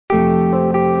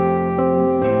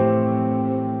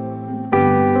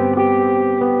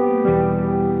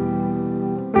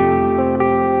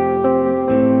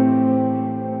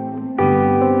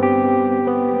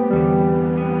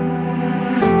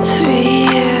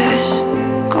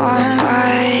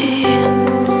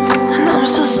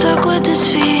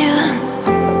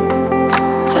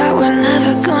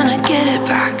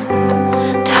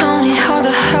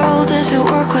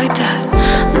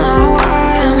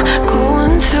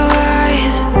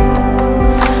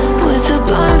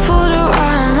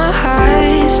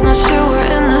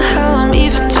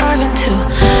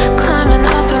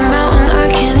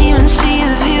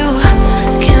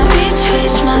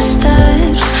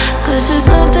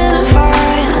nothing to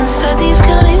fight and said these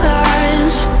county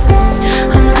lines.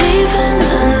 I'm leaving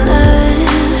the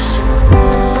nest.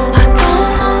 I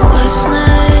don't know what's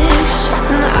next,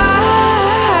 and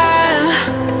I'm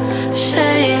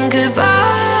saying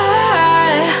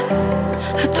goodbye.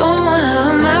 I don't wanna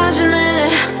imagine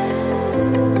it.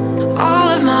 All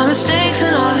of my mistakes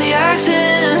and all the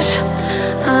accidents,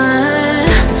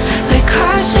 like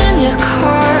crashing your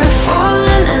car,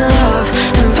 falling in love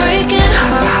and breaking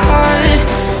her heart.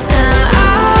 And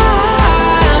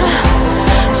I'm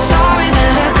sorry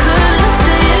that I couldn't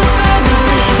stay. If I don't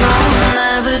leave, I will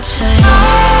never change.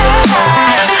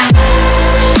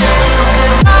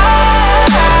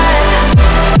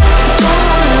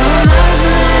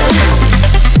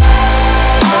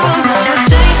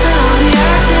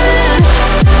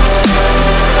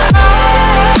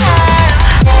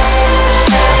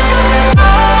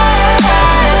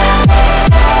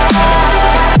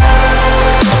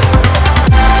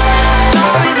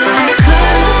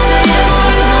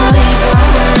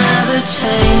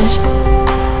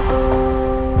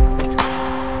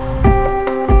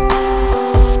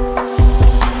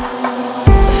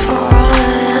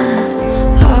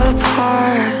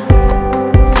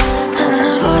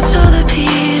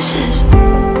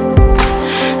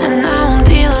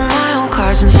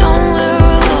 And somewhere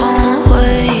along the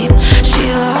way, she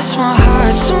lost my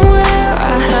heart. Somewhere I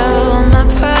held my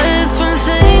breath from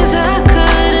things I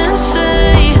couldn't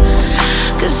say,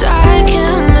 'cause I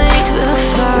can't make the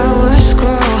flowers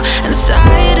grow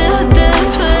inside a dead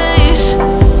place.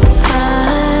 I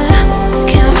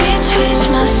can't retrace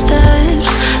my steps,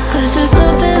 'cause there's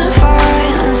nothing to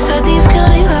fight and said these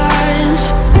county lines.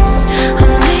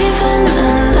 I'm leaving the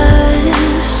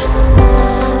nest.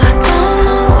 I don't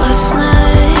know what's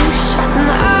next, and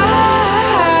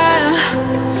I'm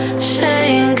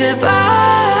saying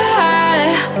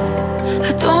goodbye.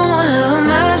 I don't wanna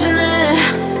imagine it.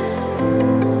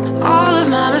 All of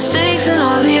my mistakes and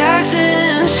all the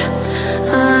accidents,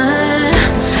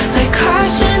 like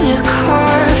crashing your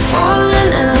car,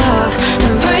 falling in love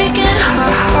and breaking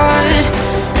her heart.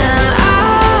 And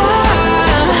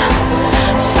I'm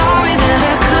sorry that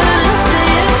I couldn't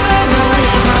stay. If I don't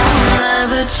leave, I will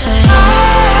never change.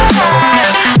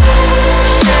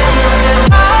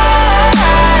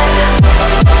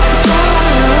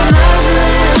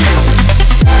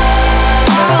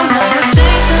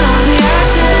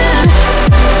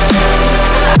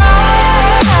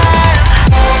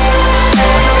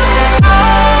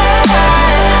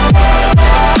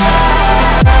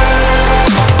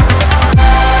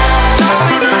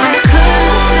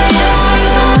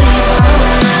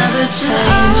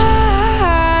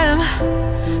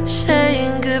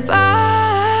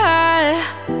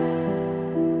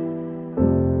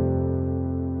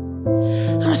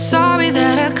 I'm sorry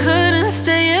that I couldn't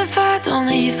stay. If I don't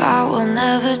leave, I will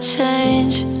never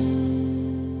change.